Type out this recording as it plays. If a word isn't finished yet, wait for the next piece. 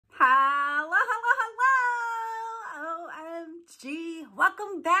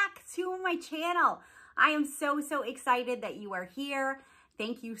Welcome back to my channel. I am so excited that you are here.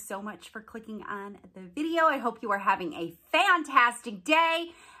 Thank you so much for clicking on the video. I hope you are having a fantastic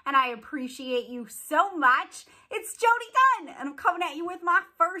day and I appreciate you so much. It's Jody Gunn and I'm coming at you with my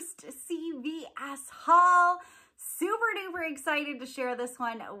first CVS haul. Super duper excited to share this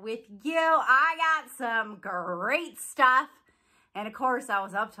one with you. I got some great stuff. And of course I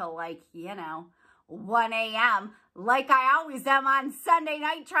was up till 1 a.m. like I always am on Sunday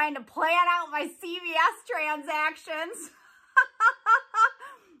night trying to plan out my CVS transactions.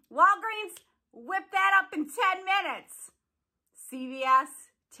 Walgreens, whip that up in 10 minutes. CVS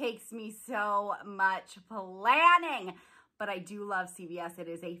takes me so much planning, but I do love CVS. It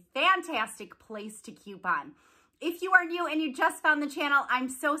is a fantastic place to coupon. If you are new and you just found the channel, I'm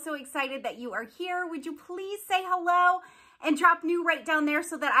so excited that you are here. Would you please say hello and drop new right down there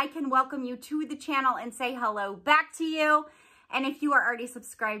so that I can welcome you to the channel and say hello back to you. And if you are already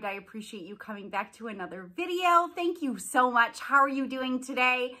subscribed, I appreciate you coming back to another video. Thank you so much. How are you doing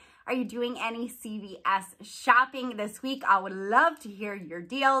today? Are you doing any CVS shopping this week? I would love to hear your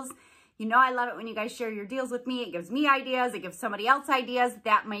deals. You know I love it when you guys share your deals with me. It gives me ideas. It gives somebody else ideas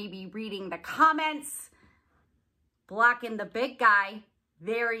that may be reading the comments. Blocking the big guy.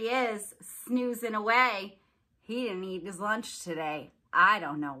 There he is, snoozing away. He didn't eat his lunch today. I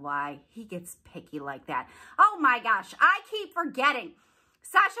don't know why. He gets picky like that. Oh my gosh, I keep forgetting.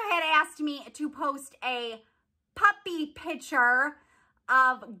 Sasha had asked me to post a puppy picture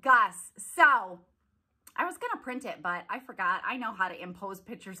of Gus. So I was going to print it, but I forgot. I know how to impose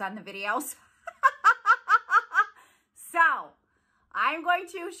pictures on the videos. So I'm going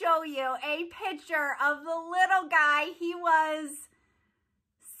to show you a picture of the little guy. He was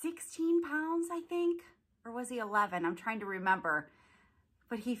 16 pounds, I think. Or was he 11? I'm trying to remember.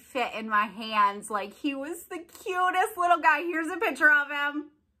 But he fit in my hands like he was the cutest little guy. Here's a picture of him.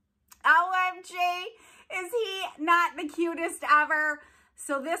 OMG, is he not the cutest ever?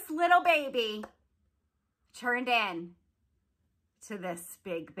 So this little baby turned in to this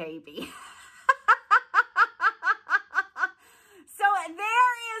big baby. So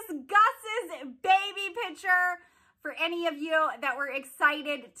there is Gus's baby picture. For any of you that were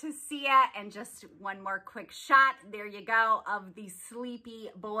excited to see it, and just one more quick shot, there you go, of the sleepy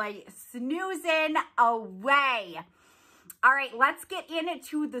boy snoozing away. All right, let's get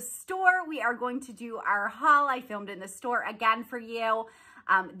into the store. We are going to do our haul. I filmed in the store again for you.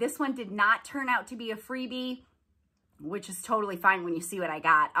 This one did not turn out to be a freebie, which is totally fine when you see what I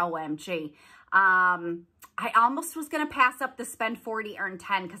got. OMG. I almost was going to pass up the spend 40, earn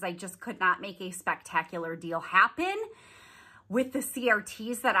 10 because I just could not make a spectacular deal happen with the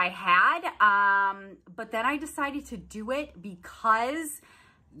CRTs that I had. But then I decided to do it because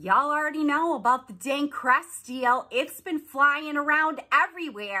y'all already know about the dang Crest deal. It's been flying around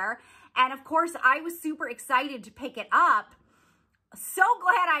everywhere. And of course, I was super excited to pick it up. So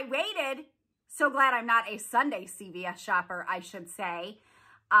glad I waited. So glad I'm not a Sunday CVS shopper, I should say.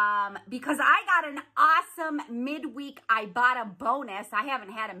 Because I got an awesome midweek Ibotta bonus. I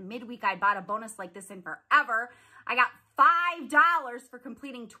haven't had a midweek Ibotta bonus like this in forever. I got $5 for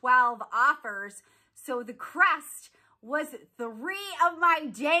completing 12 offers. So the Crest was 3 of my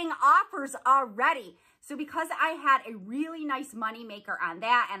dang offers already. So because I had a really nice money maker on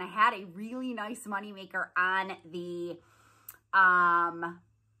that, and I had a really nice money maker on the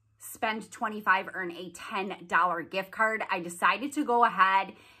spend 25, earn a $10 gift card, I decided to go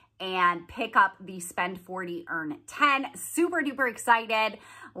ahead and pick up the spend 40, earn 10. Super duper excited.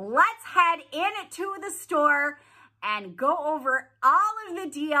 Let's head into the store and go over all of the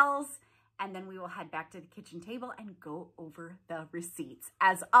deals, and then we will head back to the kitchen table and go over the receipts.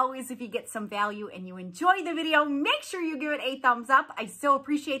 As always, if you get some value and you enjoy the video, make sure you give it a thumbs up. I so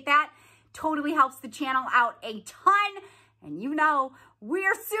appreciate that. Totally helps the channel out a ton. And you know,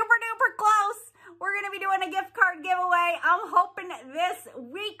 we're super duper close. We're going to be doing a gift card giveaway. I'm hoping this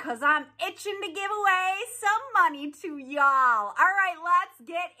week because I'm itching to give away some money to y'all. All right, let's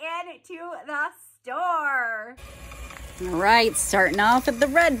get into the store. All right, starting off at the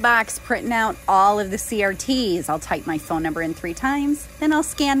red box, printing out all of the CRTs. I'll type my phone number in 3 times, then I'll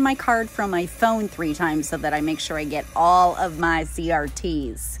scan my card from my phone 3 times so that I make sure I get all of my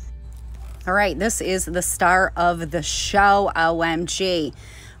CRTs. All right, this is the star of the show, OMG.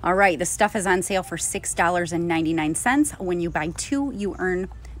 All right, the stuff is on sale for $6.99. When you buy 2, you earn,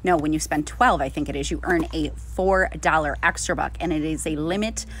 no, when you spend 12, I think it is, you earn a $4 extra buck, and it is a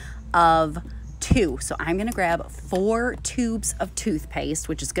limit of 2. So I'm going to grab 4 tubes of toothpaste,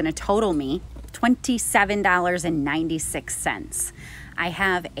 which is going to total me $27.96. I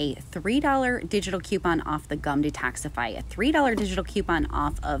have a $3 digital coupon off the Gum Detoxify, a $3 digital coupon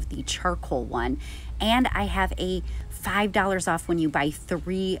off of the charcoal one, and I have a $5 off when you buy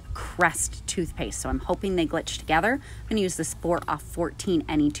 3 Crest toothpaste. So I'm hoping they glitch together. I'm gonna use this 4 off 14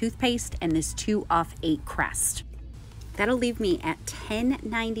 any toothpaste and this 2 off 8 Crest. That'll leave me at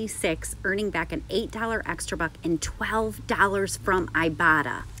 $10.96, earning back an $8 extra buck and $12 from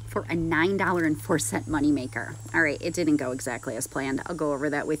Ibotta for a $9.04 moneymaker. All right, it didn't go exactly as planned. I'll go over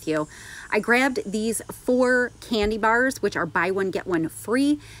that with you. I grabbed these 4 candy bars, which are buy one, get one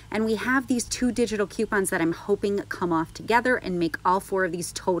free. And we have these 2 digital coupons that I'm hoping come off together and make all 4 of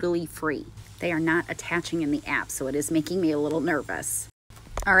these totally free. They are not attaching in the app, so it is making me a little nervous.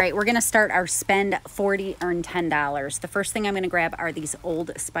 All right, we're gonna start our spend 40, earn $10. The first thing I'm gonna grab are these Old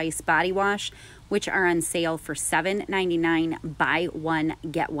Spice body wash, which are on sale for $7.99, buy one,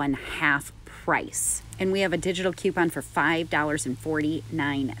 get one half price. And we have a digital coupon for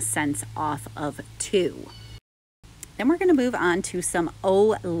 $5.49 off of 2. Then we're gonna move on to some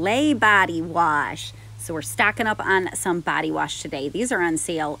Olay body wash. So we're stocking up on some body wash today. These are on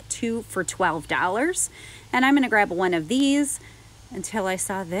sale, 2 for $12. And I'm gonna grab one of these until I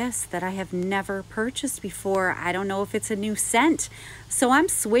saw this that I have never purchased before. I don't know if it's a new scent. So I'm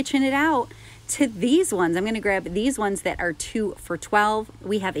switching it out to these ones. I'm gonna grab these ones that are 2 for $12.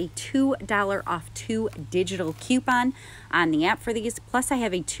 We have a $2 off 2 digital coupon on the app for these. Plus I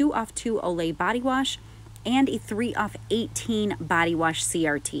have a 2 off 2 Olay body wash and a 3 off 18 body wash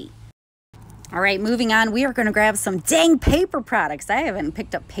CRT. All right, moving on, we are gonna grab some dang paper products. I haven't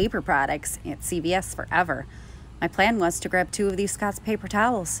picked up paper products at CVS forever. My plan was to grab 2 of these Scott's paper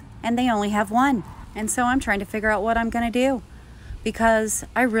towels, and they only have 1. And so I'm trying to figure out what I'm gonna do because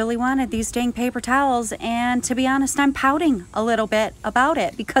I really wanted these dang paper towels, and to be honest, I'm pouting a little bit about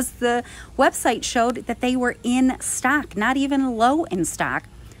it because the website showed that they were in stock, not even low in stock.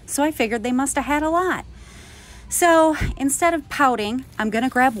 So I figured they must have had a lot. So instead of pouting, I'm gonna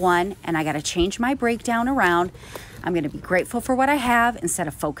grab one, and I gotta change my breakdown around. I'm gonna be grateful for what I have instead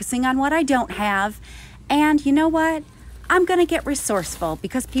of focusing on what I don't have. And you know what? I'm gonna get resourceful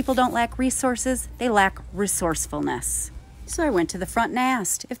because people don't lack resources, they lack resourcefulness. So I went to the front and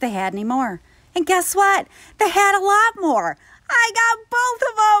asked if they had any more. And guess what? They had a lot more. I got both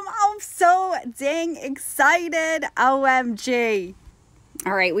of them. I'm so dang excited. OMG.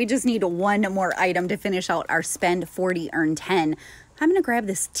 All right, we just need one more item to finish out our spend 40, earn 10. I'm gonna grab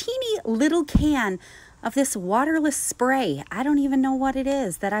this teeny little can of this waterless spray. I don't even know what it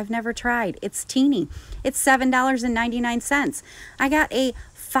is that I've never tried. It's teeny. It's $7.99. I got a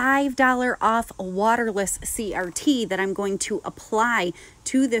 $5 off waterless CRT that I'm going to apply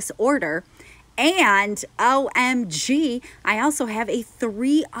to this order. And OMG, I also have a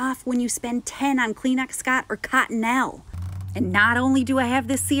 3 off when you spend 10 on Kleenex Scott or Cottonelle. And not only do I have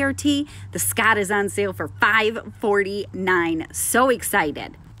this CRT, the Scott is on sale for $5.49. So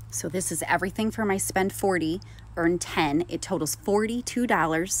excited. So this is everything for my spend 40, earn 10. It totals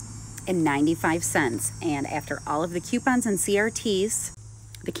 $42.95. And after all of the coupons and CRTs,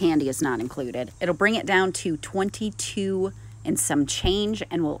 the candy is not included. It'll bring it down to 22 and some change,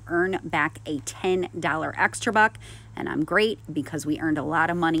 and we'll earn back a $10 extra buck. And I'm great because we earned a lot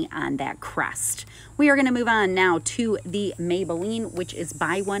of money on that Crest. We are gonna move on now to the Maybelline, which is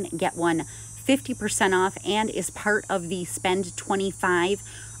buy one, get one 50% off and is part of the spend 25,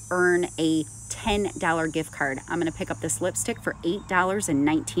 earn a $10 gift card. I'm gonna pick up this lipstick for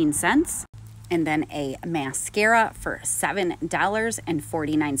 $8.19 and then a mascara for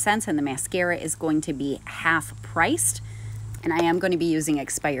 $7.49, and the mascara is going to be half priced. And I am going to be using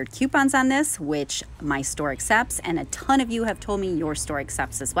expired coupons on this, which my store accepts, and a ton of you have told me your store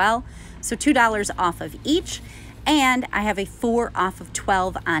accepts as well. So $2 off of each. And I have a 4 off of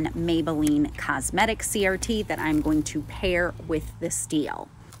 12 on Maybelline Cosmetic CRT that I'm going to pair with this deal.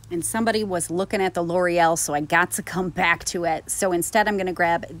 And somebody was looking at the L'Oreal, so I got to come back to it. So instead, I'm gonna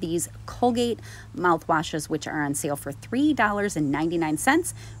grab these Colgate mouthwashes, which are on sale for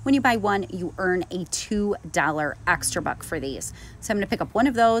 $3.99. When you buy one, you earn a $2 extra buck for these. So I'm gonna pick up one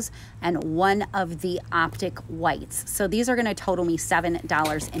of those and one of the Optic Whites. So these are gonna total me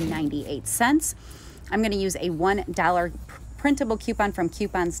 $7.98. I'm gonna use a $1 printable coupon from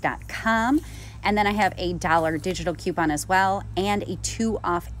coupons.com. And then I have a $1 digital coupon as well, and a 2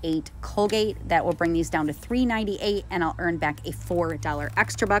 off 8 Colgate. That will bring these down to $3.98, and I'll earn back a $4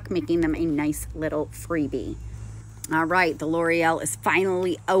 extra buck, making them a nice little freebie. All right, the L'Oreal is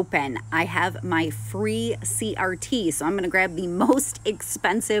finally open. I have my free CRT, so I'm gonna grab the most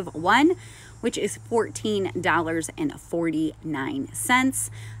expensive one, which is $14.49.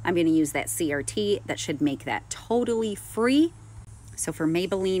 I'm gonna use that CRT. That should make that totally free. So for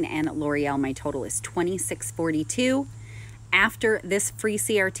Maybelline and L'Oreal, my total is $26.42. After this free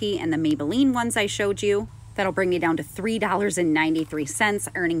CRT and the Maybelline ones I showed you, that'll bring me down to $3.93,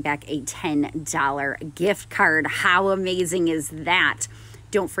 earning back a $10 gift card. How amazing is that?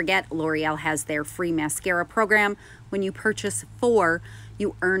 Don't forget, L'Oreal has their free mascara program. When you purchase 4,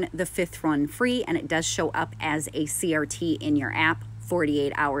 you earn the 5th one free, and it does show up as a CRT in your app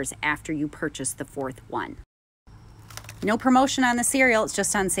 48 hours after you purchase the 4th one. No promotion on the cereal. It's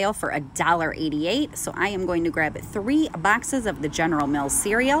just on sale for $1.88. So I am going to grab 3 boxes of the General Mills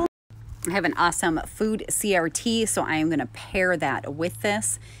cereal. I have an awesome food CRT, so I am going to pair that with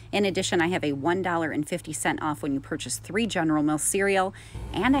this. In addition, I have a $1.50 off when you purchase 3 General Mills cereal,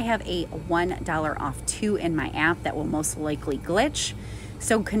 and I have a $1 off 2 in my app that will most likely glitch.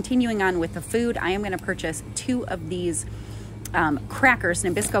 So continuing on with the food, I am going to purchase 2 of these crackers.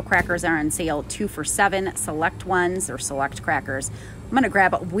 Nabisco crackers are on sale, 2 for $7, select ones or select crackers. I'm going to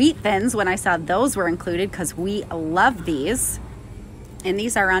grab Wheat Thins when I saw those were included because we love these. And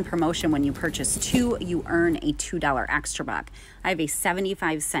these are on promotion. When you purchase 2, you earn a $2 extra buck. I have a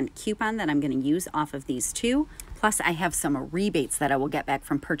 75-cent coupon that I'm going to use off of these 2. Plus, I have some rebates that I will get back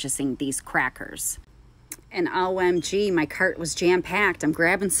from purchasing these crackers. And OMG, my cart was jam-packed. I'm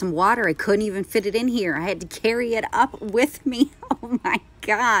grabbing some water. I couldn't even fit it in here. I had to carry it up with me. Oh my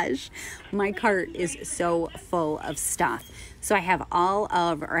gosh. My cart is so full of stuff. So I have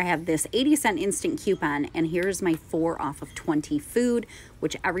I have this 80-cent instant coupon, and here's my 4 off of 20 food,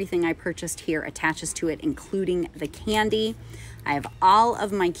 which everything I purchased here attaches to it, including the candy. I have all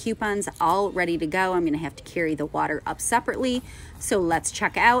of my coupons all ready to go. I'm going to have to carry the water up separately. So let's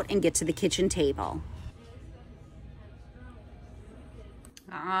check out and get to the kitchen table.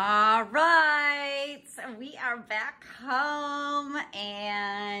 All right, so we are back home,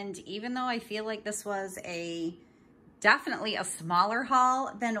 and even though I feel like this was definitely a smaller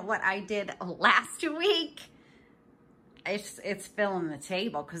haul than what I did last week, it's filling the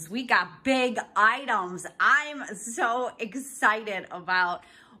table because we got big items. I'm so excited about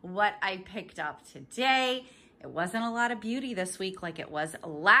what I picked up today. It wasn't a lot of beauty this week like it was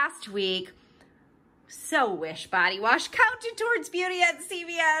last week. So wish body wash counted towards beauty at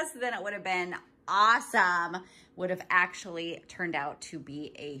CVS, then it would have been awesome. Would have actually turned out to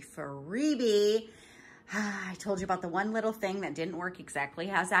be a freebie. I told you about the one little thing that didn't work exactly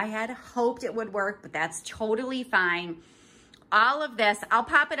as I had hoped it would work, but that's totally fine. All of this, I'll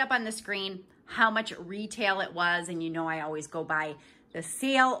pop it up on the screen, how much retail it was, and you know I always go by the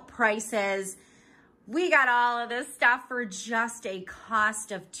sale prices. We got all of this stuff for just a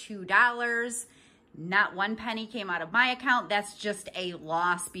cost of $2. Not 1 penny came out of my account. That's just a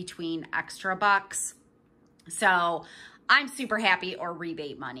loss between extra bucks. So I'm super happy, or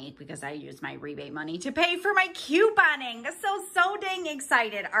rebate money, because I use my rebate money to pay for my couponing. So dang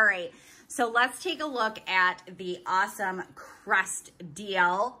excited. All right, so let's take a look at the awesome Crest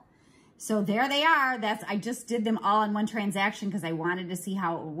deal. So there they are. I just did them all in one transaction because I wanted to see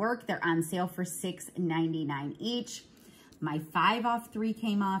how it would work. They're on sale for $6.99 each. My 5 off 3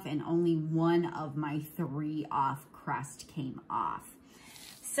 came off, and only 1 of my 3 off Crest came off.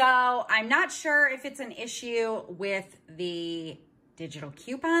 So I'm not sure if it's an issue with the digital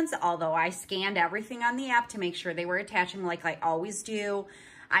coupons, although I scanned everything on the app to make sure they were attaching like I always do.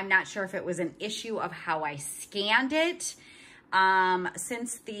 I'm not sure if it was an issue of how I scanned it. I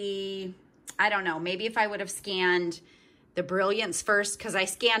don't know, maybe if I would have scanned the Brilliance first, because I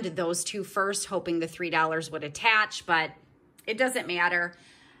scanned those 2 first, hoping the $3 would attach, but it doesn't matter.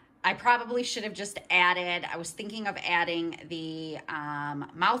 I probably should have just added, I was thinking of adding the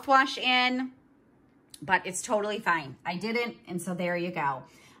mouthwash in, but it's totally fine. I didn't, and so there you go.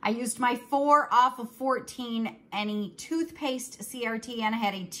 I used my 4 off of 14 any toothpaste CRT, and I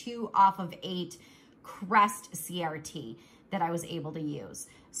had a 2 off of 8 Crest CRT that I was able to use.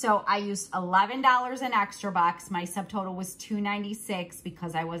 So I used $11 in extra bucks. My subtotal was $2.96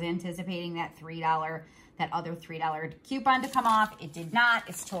 because I was anticipating that other $3 coupon to come off. It did not.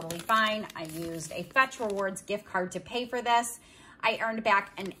 It's totally fine. I used a Fetch Rewards gift card to pay for this. I earned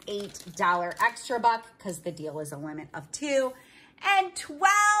back an $8 extra buck because the deal is a limit of 2, and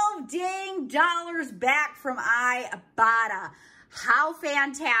 $12 back from Ibotta. How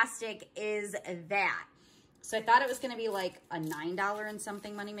fantastic is that? So I thought it was going to be like a $9 and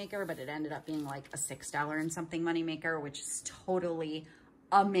something moneymaker, but it ended up being like a $6 and something moneymaker, which is totally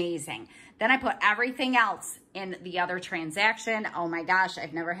amazing. Then I put everything else in the other transaction. Oh my gosh,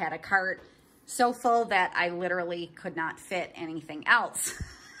 I've never had a cart so full that I literally could not fit anything else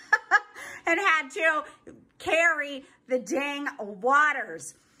and had to carry the dang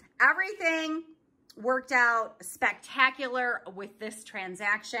waters. Everything worked out spectacular with this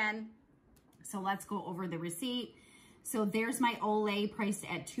transaction. So let's go over the receipt. So there's my Olay priced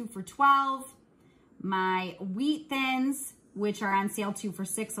at 2 for $12. My wheat thins, which are on sale 2 for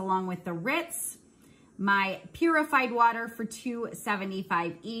 $6, along with the Ritz. My purified water for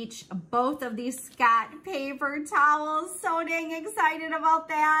 $2.75 each. Both of these Scott paper towels. So dang excited about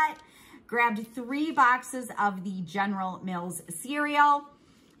that. Grabbed 3 boxes of the General Mills cereal.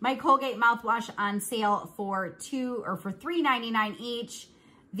 My Colgate mouthwash on sale for $3.99 each.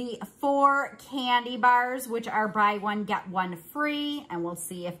 The 4 candy bars, which are buy one, get one free. And we'll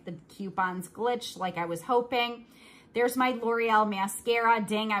see if the coupons glitched like I was hoping. There's my L'Oreal mascara.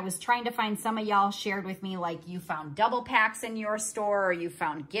 Dang, I was trying to find, some of y'all shared with me like you found double packs in your store or you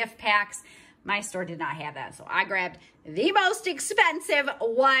found gift packs. My store did not have that. So I grabbed the most expensive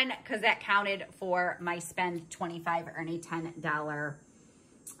one because that counted for my spend $25, earn a $10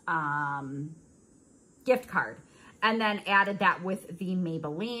 gift card. And then added that with the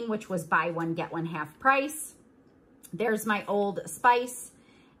Maybelline, which was buy one, get one half price. There's my Old Spice,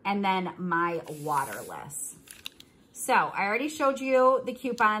 and then my Waterless. So I already showed you the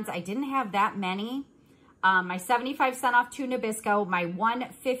coupons. I didn't have that many. My 75 cent off 2 Nabisco, my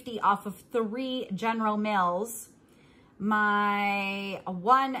 $1.50 off of 3 General Mills, my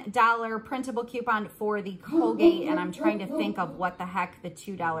 $1 printable coupon for the Colgate, and I'm trying to think of what the heck the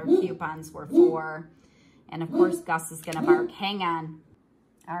 $2 coupons were for. And of course, Gus is gonna bark. Hang on.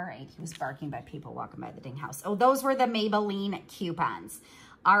 All right, he was barking by people walking by the ding house. Oh, those were the Maybelline coupons.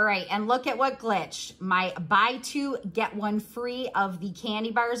 All right, and look at what glitched. My buy 2, get 1 free of the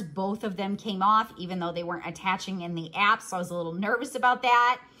candy bars, both of them came off, even though they weren't attaching in the app, so I was a little nervous about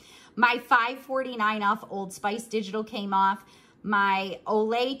that. My $5.49 off Old Spice digital came off. My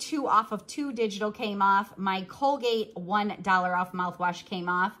Olay 2 off of 2 digital came off. My Colgate $1 off mouthwash came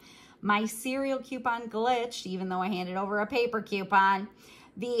off. My cereal coupon glitched, even though I handed over a paper coupon.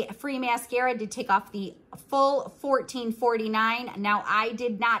 The free mascara did take off the full $14.49. Now, I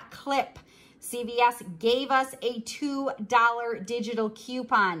did not clip. CVS gave us a $2 digital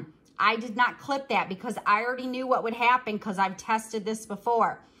coupon. I did not clip that because I already knew what would happen because I've tested this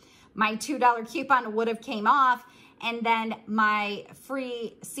before. My $2 coupon would have came off, and then my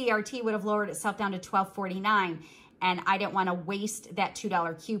free CRT would have lowered itself down to $12.49. And I didn't want to waste that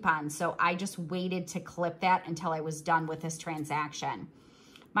 $2 coupon. So I just waited to clip that until I was done with this transaction.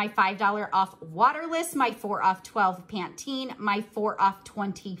 My $5 off Waterless, my 4 off 12 Pantene, my 4 off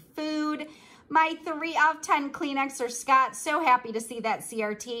 20 Food, my 3 off 10 Kleenex or Scott. So happy to see that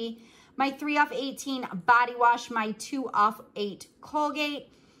CRT. My 3 off 18 Body Wash, my 2 off 8 Colgate,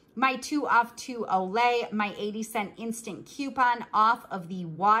 my 2 off 2 Olay, my 80-cent instant coupon off of the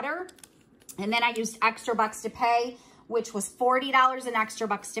water. And then I used extra bucks to pay, which was $40 in extra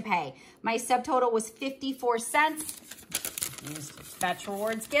bucks to pay. My subtotal was 54 cents. Used Fetch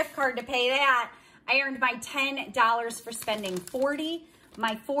Rewards gift card to pay that. I earned my $10 for spending $40.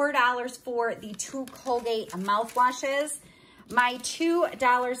 My $4 for the 2 Colgate mouthwashes. My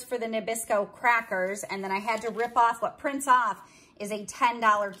 $2 for the Nabisco crackers. And then I had to rip off, what prints off is a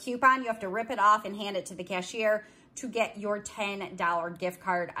 $10 coupon. You have to rip it off and hand it to the cashier to get your $10 gift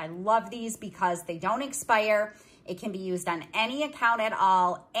card. I love these because they don't expire. It can be used on any account at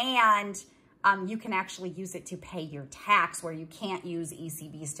all, and you can actually use it to pay your tax where you can't use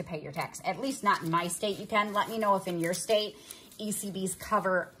ECBs to pay your tax. At least not in my state you can. Let me know if in your state ECBs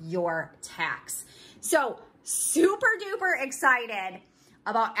cover your tax. So super duper excited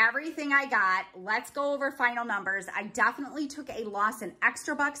about everything I got. Let's go over final numbers. I definitely took a loss in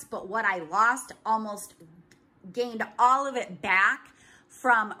extra bucks, but what I lost almost gained all of it back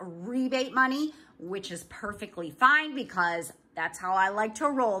from rebate money, which is perfectly fine because that's how I like to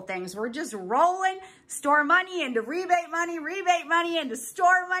roll things. We're just rolling store money into rebate money into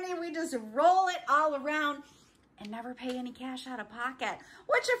store money. We just roll it all around and never pay any cash out of pocket,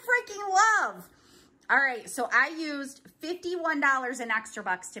 which I freaking love. All right, so I used $51 in extra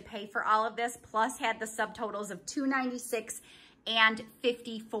bucks to pay for all of this, plus had the subtotals of $2.96 and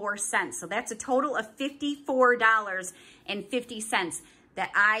 54 cents. So that's a total of $54.50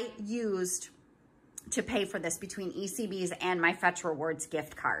 that I used to pay for this between ECBs and my Fetch Rewards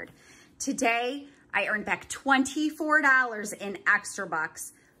gift card. Today, I earned back $24 in extra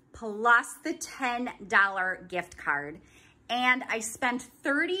bucks plus the $10 gift card. And I spent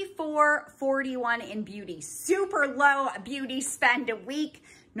 $34.41 in beauty. Super low beauty spend a week.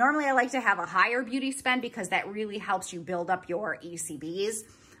 Normally, I like to have a higher beauty spend because that really helps you build up your ECBs.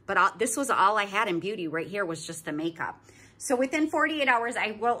 But this was all I had in beauty right here was just the makeup. So within 48 hours,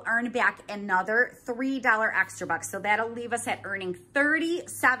 I will earn back another $3 extra bucks. So that'll leave us at earning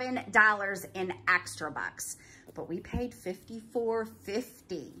 $37 in extra bucks. But we paid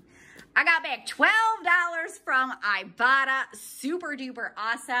 $54.50. I got back $12 from Ibotta. Super duper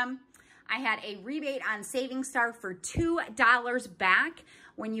awesome. I had a rebate on Savings Star for $2 back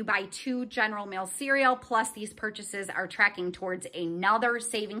when you buy 2 General Mills cereal. Plus these purchases are tracking towards another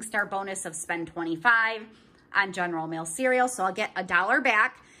Savings Star bonus of spend $25 on General Mills cereal. So I'll get $1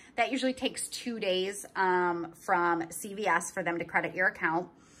 back. That usually takes 2 days from CVS for them to credit your account.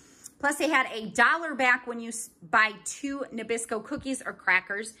 Plus they had $1 back when you buy 2 Nabisco cookies or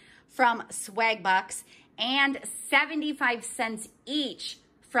crackers from Swagbucks, and 75 cents each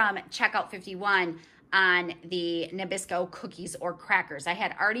from Checkout 51 on the Nabisco cookies or crackers. I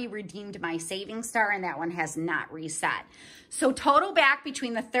had already redeemed my Savings Star and that one has not reset. So total back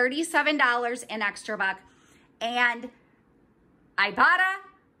between the $37 in extra buck and Ibotta,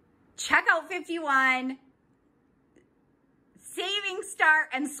 Checkout 51, Savings Star,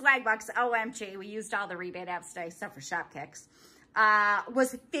 and Swagbucks. OMG, we used all the rebate apps today except for Shopkicks.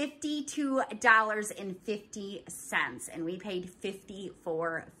 Was $52.50, and we paid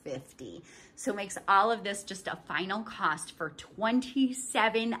 $54.50. So it makes all of this just a final cost for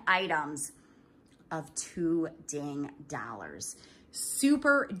 27 items of $2 dang.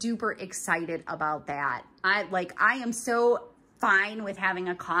 Super duper excited about that. I am so fine with having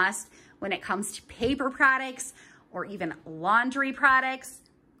a cost when it comes to paper products or even laundry products.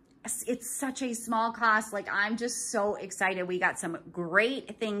 It's such a small cost. Like, I'm just so excited. We got some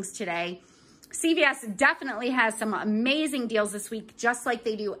great things today. CVS definitely has some amazing deals this week, just like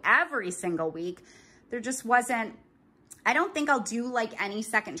they do every single week. There just wasn't, I don't think I'll do like any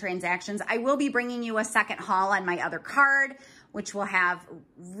second transactions. I will be bringing you a second haul on my other card, which will have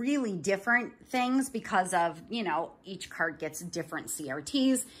really different things because of, you know, each card gets different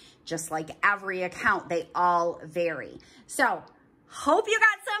CRTs, just like every account, they all vary. So hope you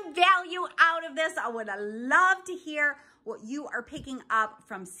got some value out of this. I would love to hear what you are picking up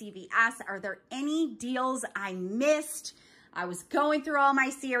from CVS. Are there any deals I missed? I was going through all my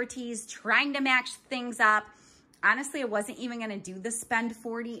CRTs, trying to match things up. Honestly, I wasn't even gonna do the spend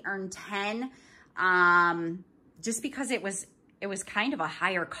 40, earn 10, just because it was kind of a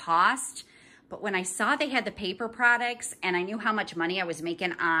higher cost. But when I saw they had the paper products and I knew how much money I was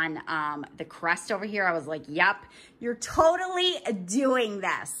making on the Crest over here, I was like, yep, you're totally doing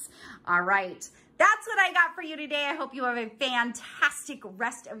this. All right, that's what I got for you today. I hope you have a fantastic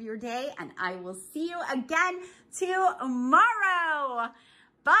rest of your day, and I will see you again tomorrow.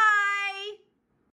 Bye.